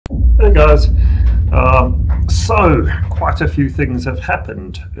Hey guys, so quite a few things have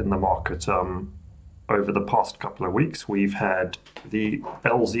happened in the market over the past couple of weeks. We've had the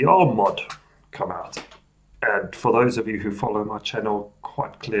LZR mod come out, and for those of you who follow my channel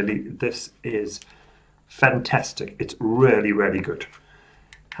quite clearly, this is fantastic. It's really, really good.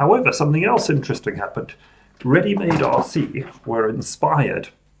 However, something else interesting happened. Ready-Made RC were inspired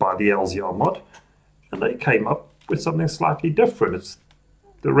by the LZR mod, and they came up with something slightly different. It's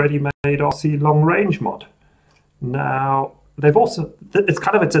the Ready-Made RC Long Range Mod. Now, they've also, it's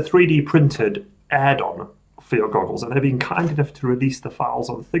a 3D printed add-on for your goggles, and they've been kind enough to release the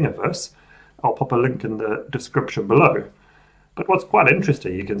files on Thingiverse. I'll pop a link in the description below. But what's quite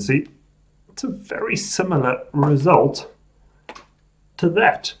interesting, you can see, it's a very similar result to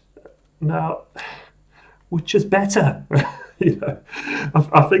that. Now, which is better? You know,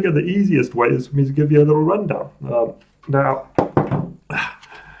 I figure the easiest way is for me to give you a little rundown. Now,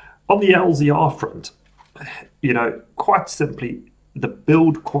 on the LZR front, you know, quite simply, the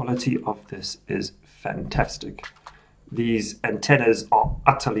build quality of this is fantastic. These antennas are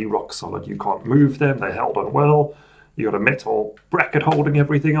utterly rock solid. You can't move them, they're held on well. You got a metal bracket holding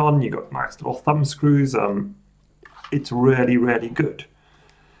everything on, you got nice little thumb screws. It's really, really good.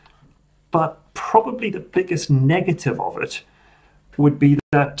 But probably the biggest negative of it would be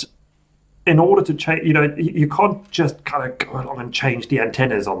that in order to change, you know, you can't just kind of go along and change the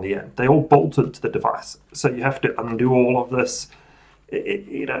antennas on the end. They all bolted to the device. So you have to undo all of this.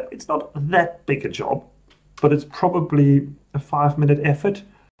 You know, it's not that big a job, but it's probably a 5-minute effort.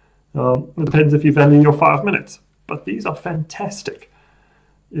 It depends if you value your 5 minutes. But these are fantastic.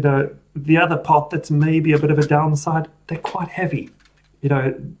 You know, the other part that's maybe a bit of a downside, they're quite heavy. You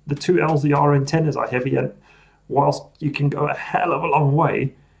know, the two LZR antennas are heavy, and whilst you can go a hell of a long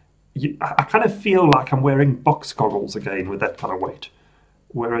way, I kind of feel like I'm wearing box goggles again with that kind of weight.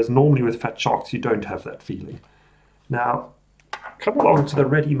 Whereas normally with Fat Sharks, you don't have that feeling. Now, come along to the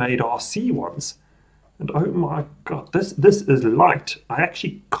Ready-Made RC ones, and oh my God, this is light. I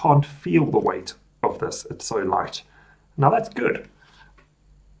actually can't feel the weight of this. It's so light. Now that's good.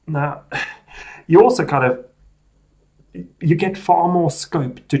 Now, you also you get far more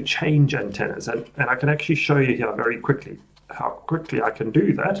scope to change antennas, and I can actually show you here very quickly how quickly I can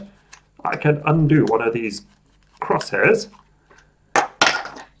do that. I can undo one of these crosshairs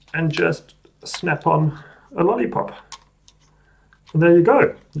and just snap on a lollipop. And there you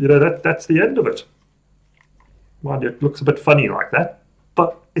go. You know, that's the end of it. Mind you, it looks a bit funny like that,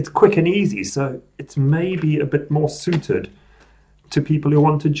 but it's quick and easy, so it's maybe a bit more suited to people who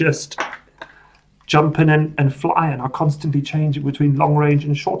want to just jump in and fly and are constantly changing between long range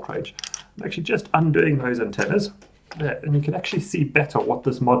and short range. I'm actually just undoing those antennas there, and you can actually see better what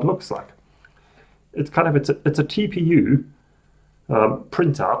this mod looks like. It's a TPU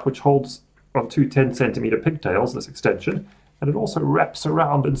printout which holds on two 10-centimeter pigtails, this extension, and it also wraps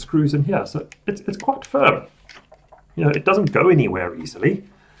around and screws in here, so it's quite firm. You know, it doesn't go anywhere easily.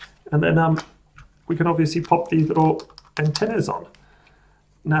 And then we can obviously pop these little antennas on.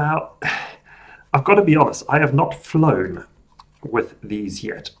 Now, I've got to be honest, I have not flown with these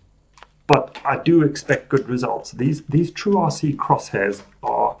yet, but I do expect good results. These True RC crosshairs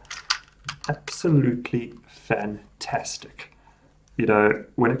are absolutely fantastic. You know,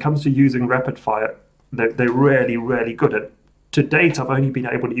 when it comes to using rapid fire, they're really, really good. And to date, I've only been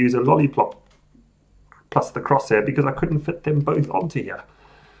able to use a lollipop plus the crosshair because I couldn't fit them both onto here.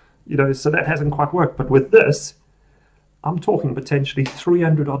 You know, so that hasn't quite worked. But with this, I'm talking potentially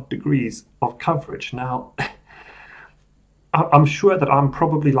 300 odd degrees of coverage. Now, I'm sure that I'm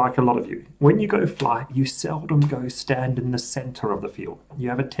probably like a lot of you. When you go fly, you seldom go stand in the center of the field. You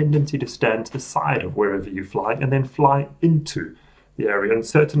have a tendency to stand to the side of wherever you fly and then fly into the area. And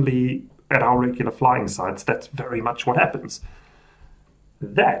certainly at our regular flying sites, that's very much what happens.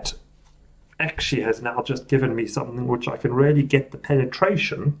 That actually has now just given me something which I can really get the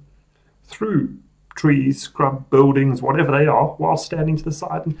penetration through trees, scrub, buildings, whatever they are, while standing to the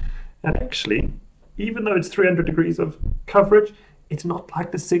side. And actually, even though it's 300 degrees of coverage, it's not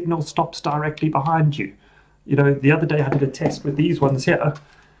like the signal stops directly behind you. You know, the other day I did a test with these ones here,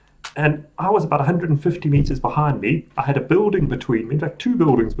 and I was about 150 meters behind me. I had a building between me, in fact 2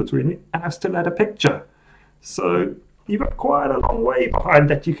 buildings between me, and I still had a picture. So you've got quite a long way behind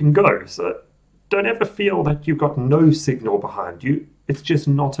that you can go. So don't ever feel that you've got no signal behind you. It's just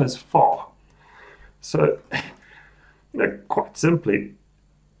not as far. So, you know, quite simply,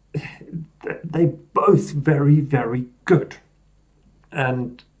 they're both very, very good.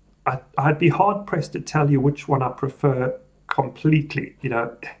 And I'd be hard-pressed to tell you which one I prefer completely. You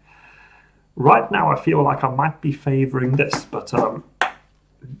know, right now I feel like I might be favoring this, but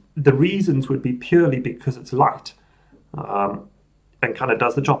the reasons would be purely because it's light and kind of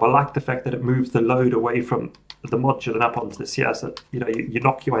does the job. I like the fact that it moves the load away from the module and up onto this here, so you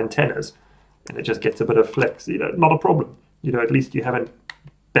knock your antennas and it just gets a bit of flex. Not a problem. At least you haven't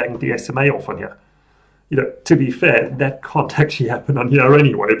banged the SMA off on here. To be fair, that can't actually happen on here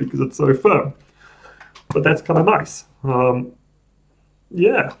anyway because it's so firm. But that's kind of nice.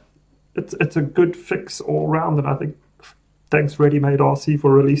 Yeah, it's a good fix all round, and I think thanks Ready-Made RC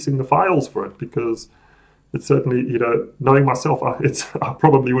for releasing the files for it, because it's certainly, knowing myself, I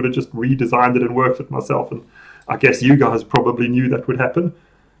probably would have just redesigned it and worked it myself, and I guess you guys probably knew that would happen.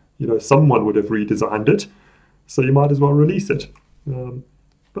 Someone would have redesigned it, so you might as well release it.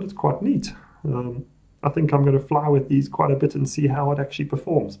 But it's quite neat. I think I'm going to fly with these quite a bit and see how it actually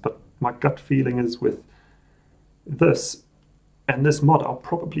performs, but my gut feeling is with this and this mod, I'll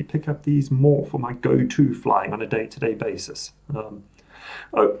probably pick up these more for my go-to flying on a day-to-day basis.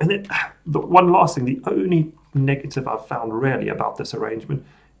 Oh, and then the one last thing, the only negative I've found really about this arrangement,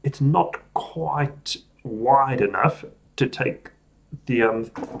 it's not quite wide enough to take the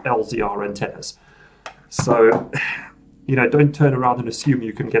LZR antennas. So, don't turn around and assume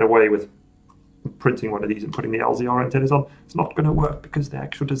you can get away with printing one of these and putting the LZR antennas on. It's not going to work because the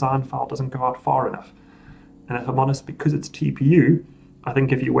actual design file doesn't go out far enough. And if I'm honest, because it's TPU, I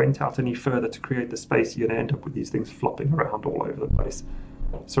think if you went out any further to create the space, you're going to end up with these things flopping around all over the place.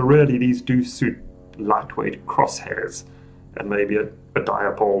 So really, these do suit lightweight crosshairs and maybe a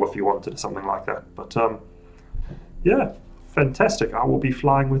dipole if you wanted something like that. But yeah, fantastic. I will be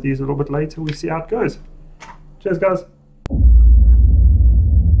flying with these a little bit later. We'll see how it goes. Cheers, guys.